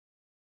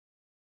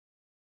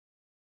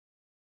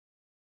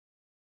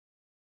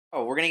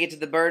Oh, we're going to get to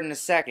the bird in a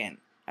second.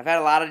 I've had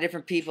a lot of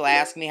different people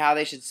ask me how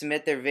they should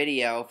submit their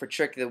video for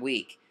Trick of the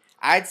Week.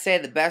 I'd say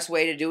the best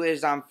way to do it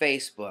is on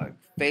Facebook.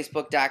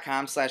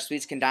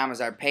 Facebook.com/SweetsKendamas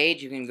is our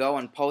page. You can go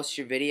and post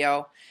your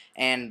video,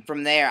 and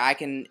from there I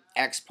can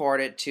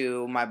export it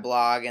to my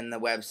blog and the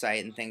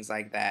website and things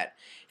like that.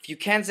 If you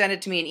can send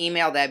it to me in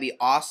email, that'd be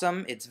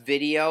awesome. It's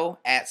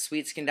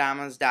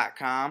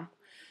video@SweetsKendamas.com.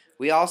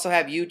 We also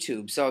have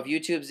YouTube, so if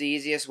YouTube's the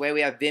easiest way, we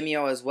have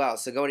Vimeo as well.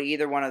 So go to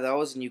either one of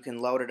those and you can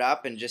load it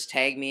up and just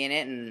tag me in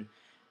it and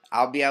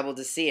I'll be able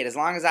to see it. As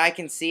long as I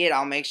can see it,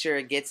 I'll make sure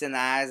it gets in the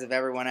eyes of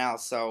everyone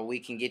else so we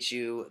can get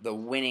you the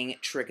winning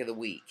Trick of the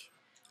Week.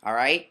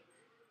 Alright?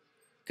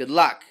 Good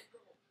luck.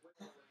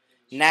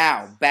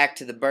 Now, back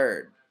to the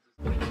bird.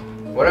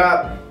 What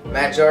up?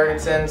 Matt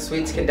Jorgensen,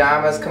 Sweets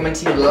Kendamas, coming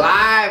to you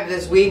live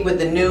this week with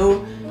the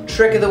new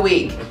Trick of the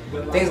Week.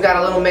 Things got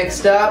a little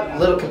mixed up,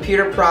 little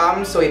computer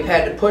problems, so we've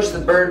had to push the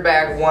bird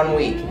back 1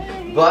 week.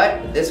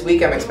 But this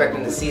week I'm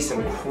expecting to see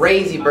some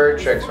crazy bird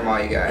tricks from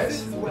all you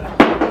guys.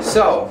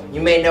 So, you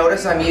may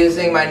notice I'm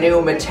using my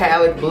new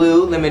metallic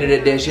blue limited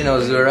edition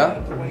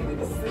Ozura.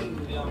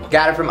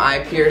 Got it from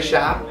iPeer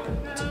Shop.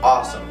 It's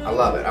awesome. I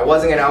love it. I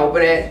wasn't going to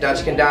open it, Dutch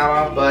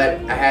Kendama, but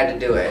I had to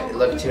do it. It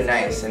looked too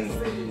nice and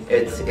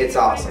it's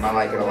awesome. I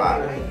like it a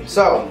lot.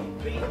 So,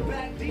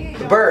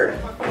 the bird,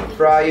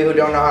 for all you who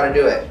don't know how to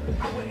do it.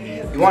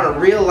 You want a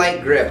real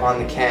light grip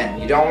on the Ken.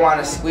 You don't want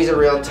to squeeze it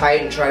real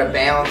tight and try to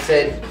balance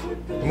it,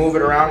 move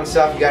it around and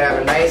stuff. You got to have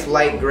a nice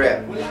light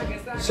grip.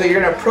 So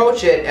you're going to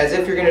approach it as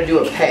if you're going to do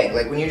a peg.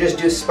 Like when you just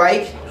do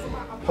spike,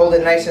 hold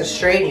it nice and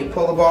straight and you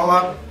pull the ball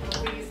up,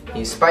 and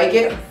you spike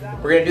it.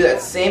 We're going to do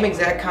that same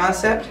exact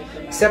concept,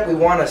 except we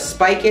want to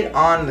spike it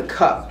on the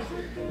cup.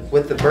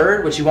 With the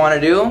bird, what you want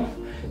to do,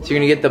 so you're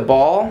going to get the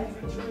ball,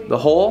 the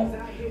hole,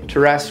 to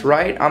rest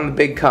right on the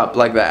big cup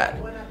like that.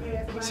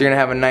 So you're going to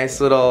have a nice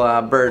little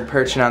bird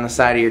perching on the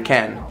side of your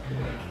Ken.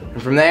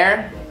 And from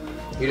there,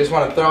 you just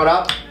want to throw it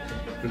up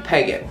and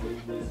peg it.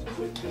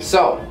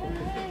 So,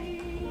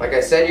 like I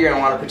said, you're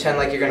going to want to pretend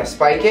like you're going to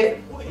spike it,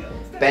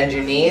 bend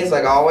your knees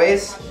like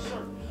always,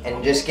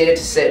 and just get it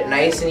to sit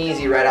nice and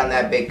easy right on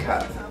that big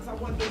cup.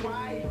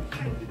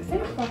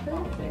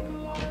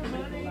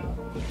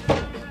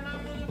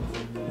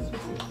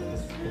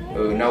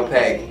 Ooh, no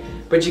peg.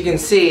 But you can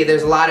see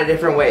there's a lot of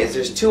different ways.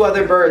 There's 2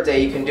 other birds that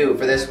you can do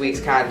for this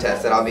week's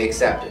contest that I'll be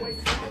accepting.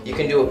 You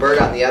can do a bird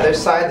on the other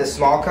side, the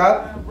small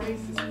cup.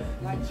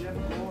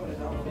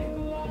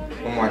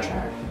 One more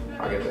try.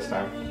 I'll get this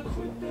time.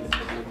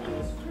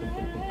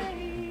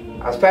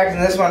 I was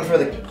practicing this one for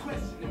the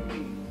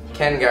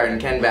Ken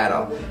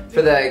Battle.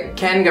 For the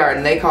Ken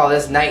Garden, they call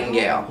this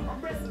Nightingale.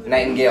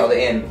 Nightingale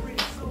to in.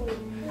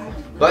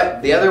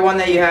 But the other one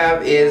that you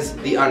have is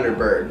the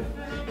Underbird.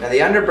 Now the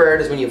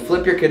Underbird is when you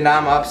flip your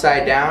kendama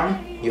upside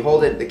down, you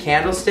hold it the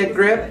candlestick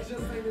grip,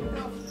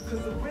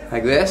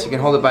 like this. You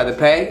can hold it by the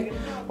peg,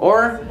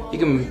 or you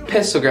can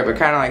pistol grip it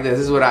kind of like this.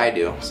 This is what I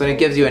do. So it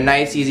gives you a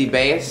nice easy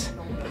base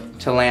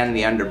to land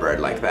the Underbird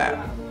like that.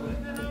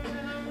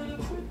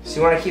 So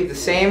you want to keep the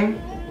same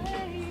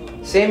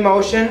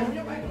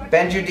motion,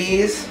 bend your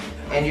knees,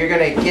 and you're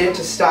going to get it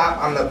to stop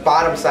on the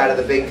bottom side of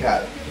the big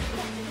cup.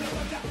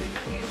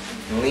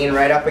 And lean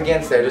right up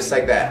against there just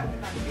like that.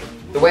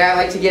 The way I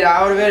like to get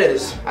out of it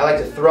is I like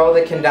to throw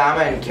the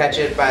kendama and catch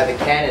it by the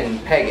Ken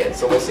and peg it.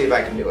 So we'll see if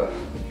I can do it.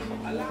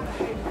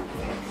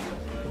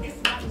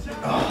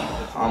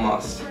 Oh,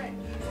 almost.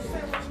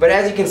 But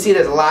as you can see,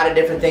 there's a lot of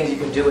different things you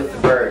can do with the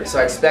bird. So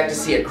I expect to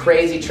see a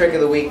crazy Trick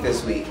of the Week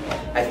this week.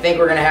 I think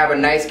we're going to have a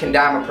nice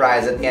kendama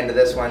prize at the end of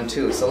this one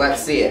too. So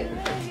let's see it.